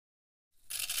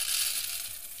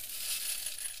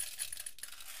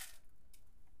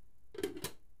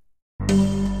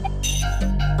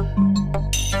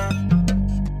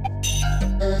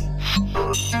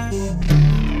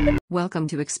Welcome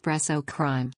to Espresso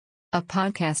Crime, a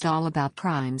podcast all about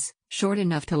crimes, short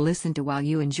enough to listen to while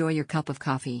you enjoy your cup of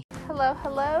coffee.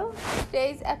 Hello.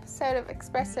 Today's episode of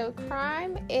Espresso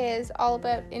Crime is all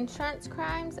about insurance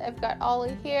crimes. I've got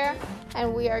Ollie here,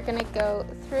 and we are going to go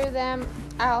through them.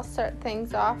 I'll start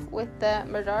things off with the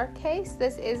Murdaugh case.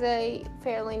 This is a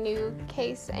fairly new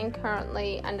case and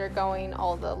currently undergoing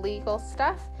all the legal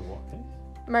stuff. The what case?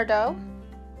 Murdaugh?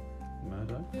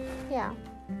 Yeah. Okay.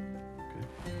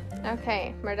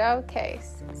 Okay, Murdaugh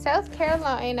case. South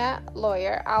Carolina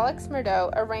lawyer Alex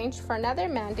Murdaugh arranged for another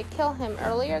man to kill him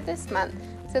earlier this month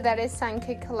so that his son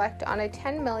could collect on a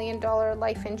 $10 million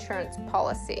life insurance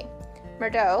policy.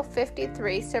 Murdaugh,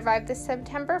 53, survived the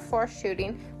September 4th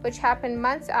shooting, which happened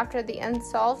months after the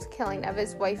unsolved killing of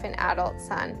his wife and adult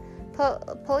son.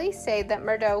 Police say that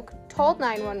Murdaugh told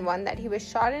 911 that he was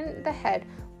shot in the head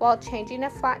while changing a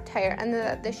flat tire and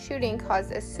that the shooting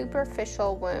caused a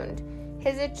superficial wound.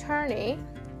 His attorney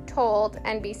told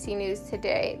NBC News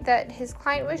Today that his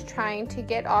client was trying to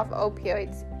get off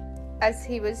opioids as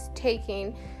he was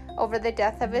taking over the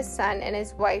death of his son and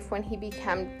his wife when he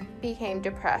became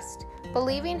depressed.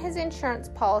 Believing his insurance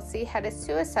policy had a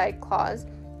suicide clause,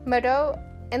 Murdaugh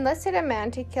enlisted a man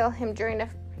to kill him during a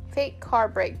fake car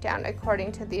breakdown,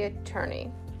 according to the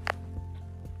attorney.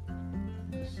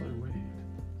 That's so weird.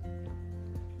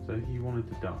 So he wanted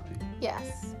to die.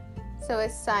 Yes. So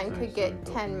his son could get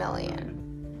 $10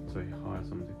 million. So he hired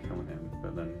someone to kill him,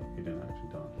 but then he didn't actually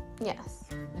die. Yes.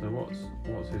 So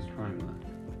what's his crime then?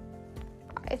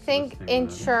 I think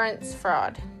insurance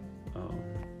fraud. Oh.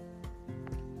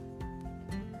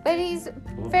 But he's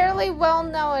fairly well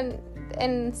known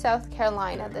in South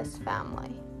Carolina, this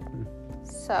family.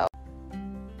 So.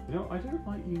 You know, I don't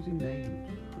like using names.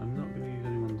 I'm not going to use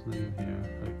anyone's name here.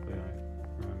 Hopefully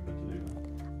I remember to do that.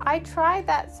 I try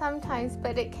that sometimes,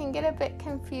 but it can get a bit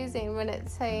confusing when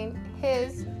it's saying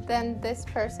his, then this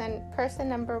person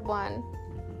number one.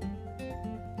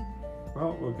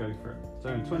 Well, we'll go for it. So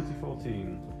in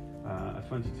 2014, a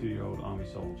 22-year-old Army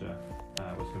soldier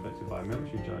was convicted by a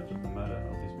military judge of the murder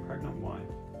of his pregnant wife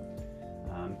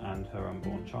and her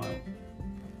unborn child.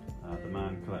 The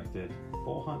man collected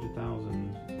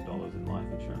 $400,000 in life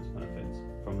insurance benefits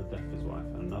from the death of his wife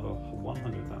and another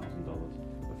 $100,000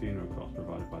 for funeral costs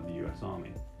provided by the US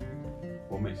Army.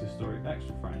 What makes this story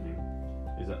extra frightening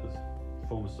is that the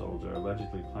former soldier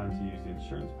allegedly planned to use the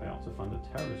insurance payout to fund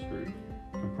a terrorist group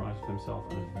comprised of himself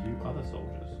and a few other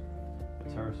soldiers. A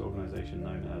terrorist organisation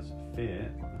known as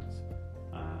FEAR,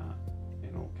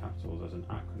 in all capitals as an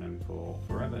acronym for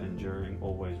Forever Enduring,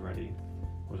 Always Ready,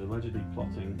 was allegedly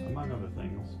plotting, among other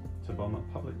things, to bomb a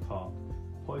public park,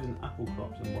 poison apple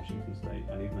crops in Washington state,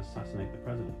 and even assassinate the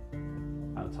president.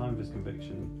 At the time of his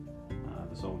conviction,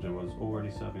 the soldier was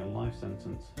already serving a life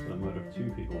sentence for the murder of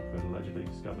two people who had allegedly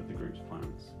discovered the group's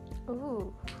plans.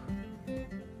 Ooh.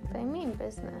 They mean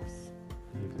business.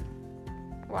 Easy.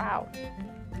 Wow.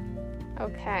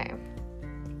 Okay.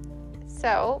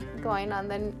 So, going on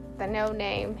the no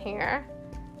name here,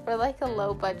 we're like a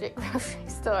low budget grocery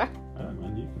store. I don't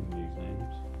mind, you can use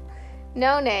names.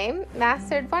 No Name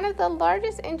mastered one of the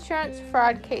largest insurance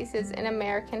fraud cases in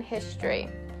American history.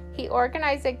 He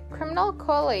organized a criminal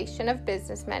coalition of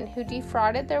businessmen who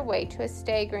defrauded their way to a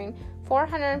staggering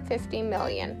 $450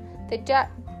 million. The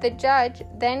judge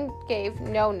then gave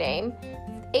No Name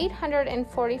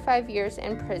 845 years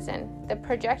in prison. The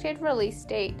projected release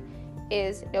date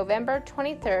is November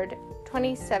 23rd,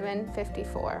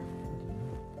 2754.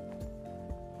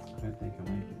 I don't think I'll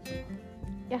make it.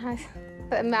 Yeah,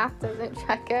 the math doesn't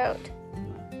check out.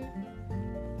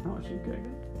 How much did you get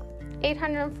again?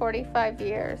 845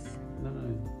 years. No.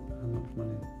 How much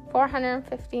money?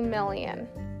 450 million.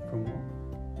 From what?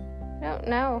 I don't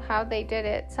know how they did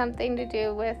it. Something to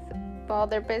do with, well,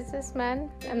 they're businessmen,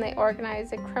 and they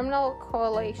organized a criminal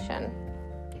coalition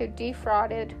who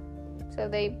defrauded. So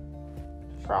they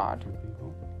fraud. From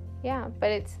people. Yeah, but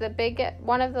it's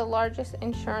one of the largest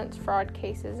insurance fraud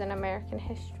cases in American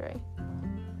history.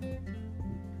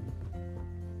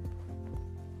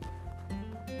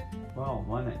 Well,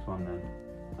 my next one then.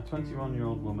 A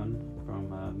 21-year-old woman from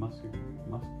Muscatine,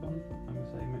 I'm going to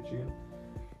say, Michigan,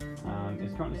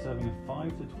 is currently serving a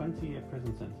 5 to 20-year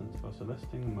prison sentence for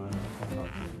soliciting the murder of her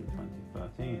husband in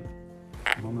 2013.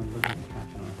 The woman looking to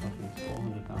cash in on her husband's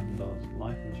 $400,000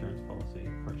 life insurance policy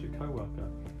approached a co-worker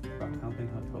about helping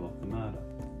her pull off the murder.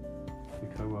 The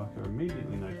co-worker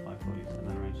immediately notified police and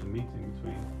then arranged a meeting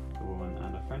between the woman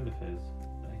and a friend of his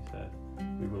that he said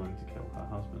would be willing to kill her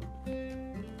husband.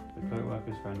 The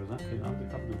co-worker's friend was actually an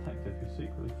undercover detective who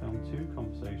secretly filmed two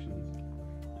conversations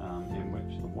in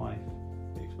which the wife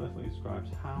It explicitly describes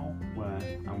how, where,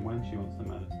 and when she wants the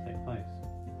murder to take place.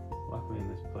 Luckily, in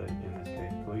this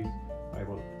case, police were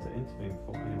able to intervene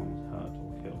before anyone was hurt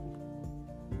or killed.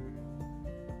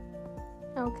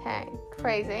 Okay,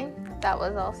 crazy. That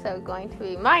was also going to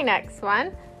be my next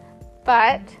one,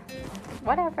 but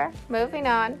whatever. Moving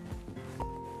on.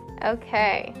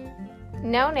 Okay.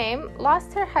 No Name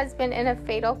lost her husband in a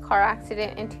fatal car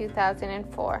accident in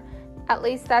 2004. At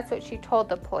least that's what she told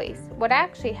the police. What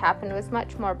actually happened was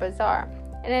much more bizarre.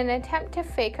 In an attempt to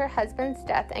fake her husband's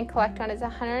death and collect on his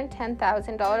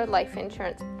 $110,000 life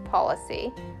insurance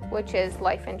policy, which is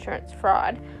life insurance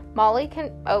fraud,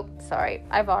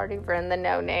 I've already written the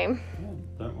No Name. Yeah,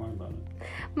 don't worry about it.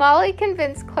 Molly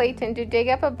convinced Clayton to dig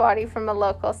up a body from a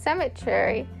local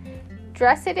cemetery,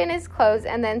 dress it in his clothes,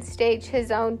 and then stage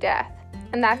his own death.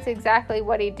 And that's exactly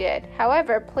what he did.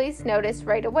 However, police noticed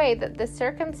right away that the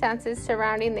circumstances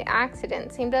surrounding the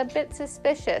accident seemed a bit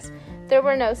suspicious. There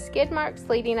were no skid marks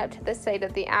leading up to the site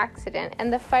of the accident,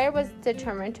 and the fire was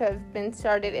determined to have been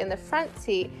started in the front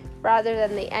seat rather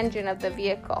than the engine of the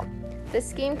vehicle. The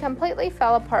scheme completely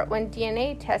fell apart when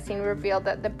DNA testing revealed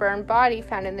that the burned body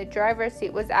found in the driver's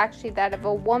seat was actually that of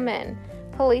a woman.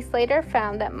 Police later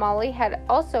found that Molly had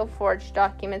also forged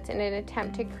documents in an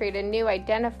attempt to create a new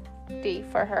identity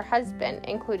for her husband,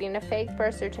 including a fake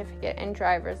birth certificate and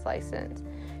driver's license.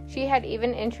 She had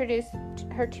even introduced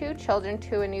her 2 children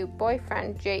to a new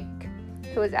boyfriend, Jake,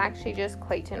 who was actually just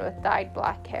Clayton with dyed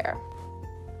black hair.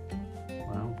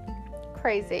 Wow.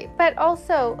 Crazy. But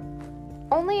also,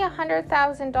 only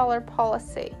 $100,000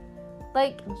 policy.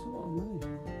 Like, That's a lot of money.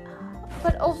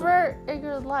 but over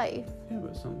your life. Yeah,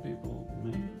 but some people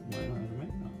might not ever make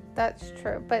that. That's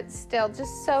true. But still,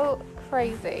 just so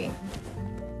crazy.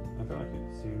 I feel like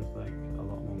it seems like a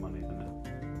lot more money than it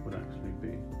would actually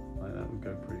be. Like, that would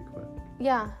go pretty quick.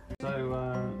 Yeah. So,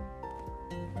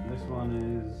 this one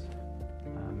is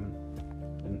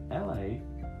an LA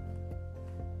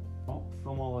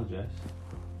ophthalmologist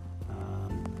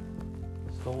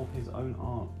stole his own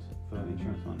art for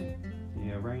insurance money.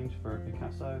 He arranged for a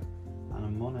Picasso and a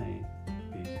Monet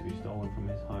piece to be stolen from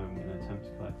his home in an attempt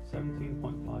to collect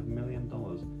 $17.5 million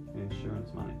in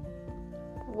insurance money.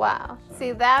 Wow. So,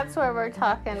 See, that's where we're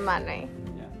talking money.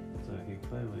 yeah, so he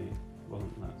clearly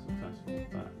wasn't that successful,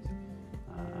 but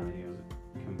and he was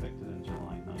convicted in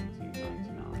July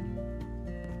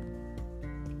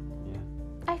 1999.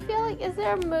 Yeah. I feel like, is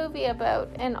there a movie about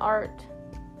an art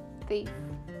thief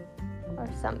or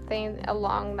something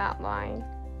along that line?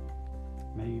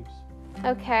 Mabes.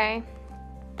 Okay,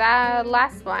 the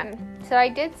last one. So I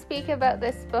did speak about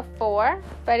this before,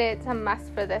 but it's a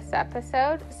must for this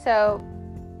episode. So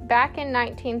back in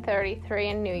 1933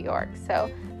 in New York,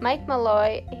 so Mike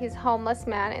Malloy, he's a homeless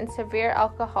man and severe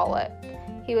alcoholic.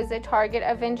 He was a target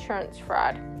of insurance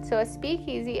fraud. So a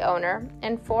speakeasy owner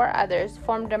and 4 others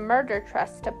formed a murder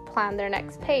trust to plan their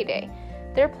next payday.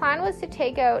 Their plan was to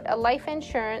take out a life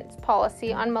insurance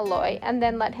policy on Malloy and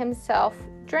then let himself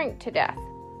drink to death.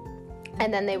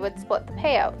 And then they would split the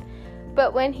payout.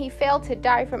 But when he failed to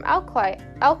die from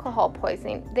alcohol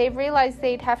poisoning, they realized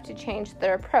they'd have to change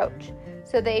their approach.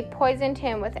 So they poisoned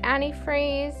him with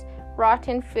antifreeze,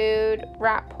 rotten food,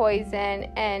 rat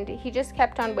poison, and he just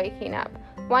kept on waking up.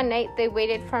 One night, they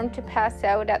waited for him to pass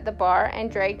out at the bar and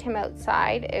dragged him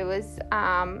outside. It was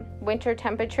winter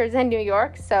temperatures in New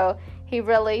York, so he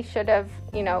really should have,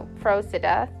 froze to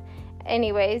death.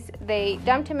 Anyways, they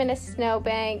dumped him in a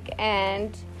snowbank,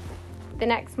 and the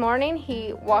next morning,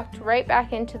 he walked right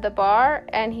back into the bar,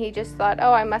 and he just thought,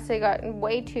 I must have gotten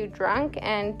way too drunk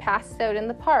and passed out in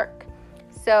the park.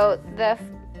 So the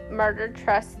murder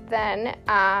trust then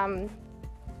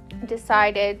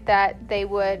decided that they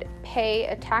would pay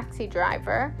a taxi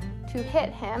driver to hit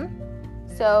him.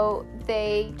 So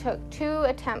they took 2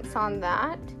 attempts on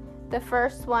that. The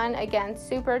first one, again,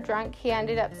 super drunk. He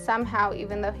ended up somehow,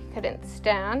 even though he couldn't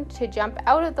stand, to jump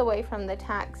out of the way from the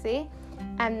taxi.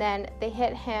 And then they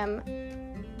hit him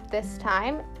this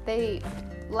time. They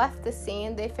left the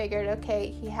scene. They figured, okay,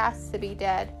 he has to be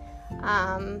dead.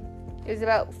 It was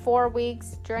about 4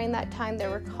 weeks. During that time, they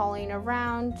were calling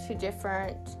around to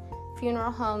different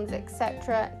funeral homes,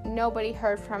 etc. Nobody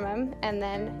heard from him, and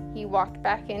then he walked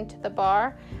back into the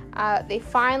bar. They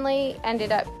finally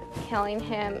ended up killing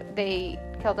him. They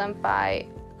killed him by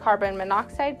carbon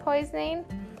monoxide poisoning,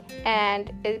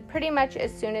 and pretty much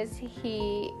as soon as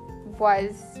he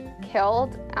was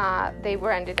killed, they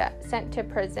were ended up sent to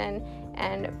prison,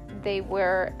 and they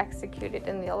were executed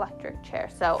in the electric chair.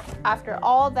 So after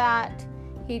all that,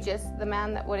 he just the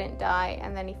man that wouldn't die,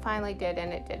 and then he finally did,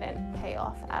 and it didn't pay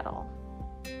off at all.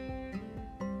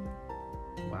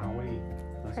 Wowee.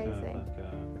 That's Crazy. kind of like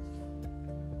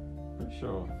pretty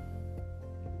sure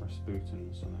Rasputin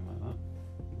or something like that,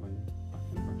 when back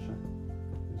in Russia,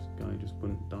 this guy just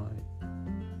wouldn't die. No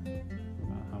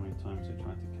matter how many times they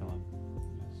tried to kill him, he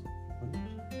just wouldn't.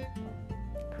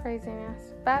 Craziness.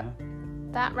 But Yeah.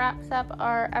 that wraps up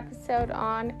our episode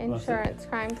on That's it. insurance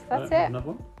crimes. That's Have it.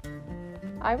 Another one?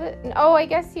 I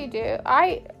guess you do.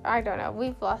 I don't know.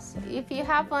 We've lost. If you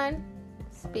have one,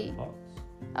 speak. Lots.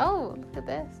 Oh, look at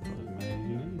this. Got as many as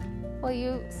you need. Well,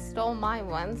 you stole my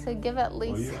one, so give at Well,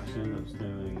 least. you actually ended up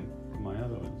stealing my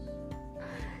other ones.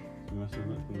 You must have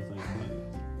looked in the same place.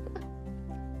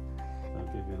 I'll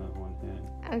give you another one here.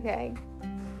 Okay.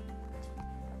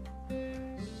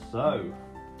 So,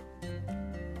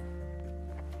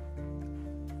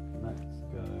 let's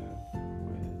go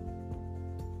with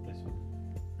this one.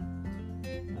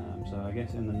 So I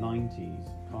guess in the 90s,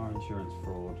 car insurance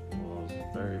fraud was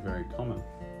very, very common.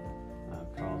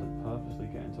 Cars would purposely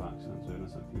get into accidents with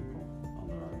innocent people on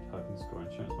the road, hoping to score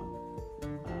insurance money.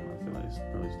 I feel like this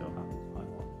really still happens quite a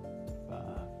lot.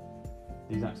 But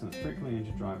these accidents frequently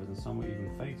injure drivers and some were even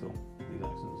fatal. These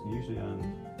accidents usually earned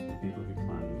the people who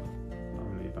planned them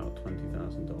only about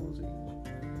 $20,000 each.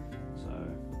 So,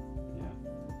 yeah,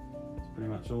 it's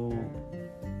pretty much all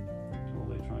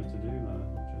they tried to do though.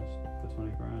 Just for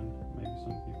 20 grand, maybe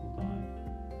some people die.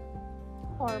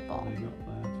 Horrible. They got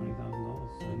their $20,000,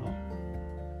 so not.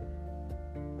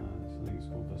 I think it's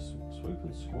called the swoop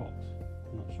and squat.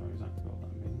 I'm not sure exactly what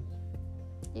that means.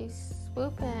 You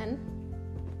swoop in.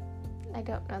 I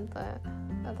don't know the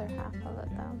other half of it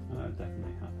though. I know it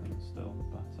definitely happens still,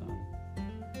 but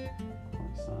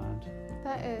quite sad.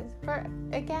 That is.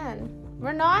 Again,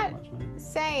 we're not Much money.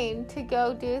 saying to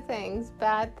go do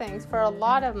bad things for a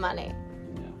lot of money.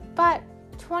 Yeah. But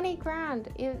 20 grand,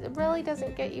 it really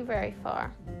doesn't get you very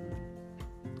far.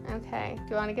 Okay, do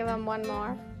you want to give them one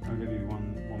more? I'll give you one more.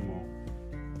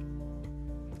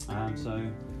 So,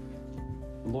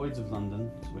 Lloyd's of London,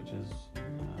 which is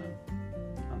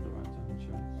underwriter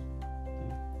insurance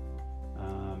thing,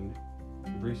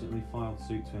 recently filed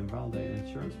suit to invalidate an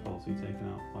insurance policy taken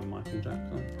out by Michael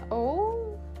Jackson.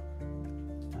 Oh,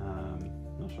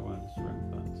 Not sure when this was written,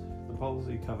 but the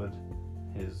policy covered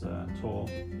his tour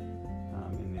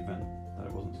in the event that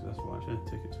it wasn't successful. I actually had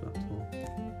tickets for that tour.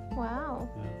 wow.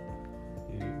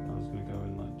 Yeah. I was going to go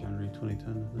in like January 2010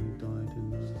 and then he died in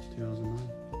 2009.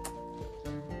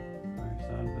 Very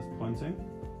sad, disappointing.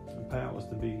 The payout was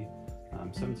to be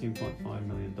 $17.5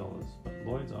 million, but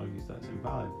Lloyd's argues that it's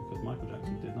invalid because Michael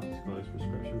Jackson did not disclose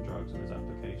prescription drugs in his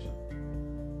application.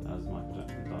 As Michael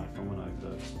Jackson died from an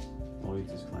overdose,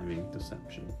 Lloyd's is claiming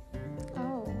deception.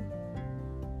 Oh,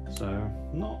 So,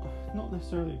 not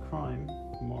necessarily a crime,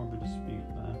 more of a dispute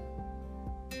there.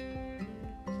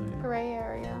 So, yeah. gray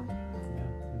area. Yeah,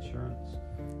 insurance.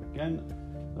 Again,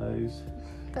 those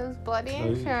Bloody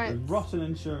insurance. those rotten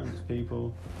insurance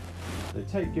people, they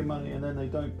take your money and then they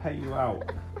don't pay you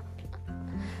out.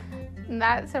 And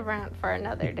that's a rant for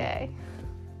another day.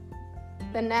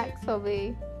 The next will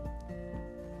be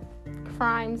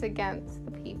crimes against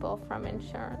the people from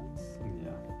insurance.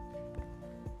 Yeah.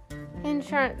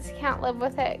 Insurance, can't live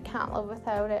with it, can't live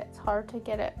without it. It's hard to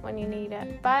get it when you need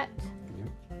it. But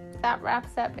that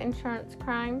wraps up insurance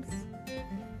crimes.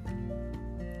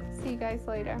 See you guys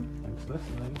later. Thanks for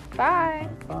listening. Bye.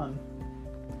 Have fun.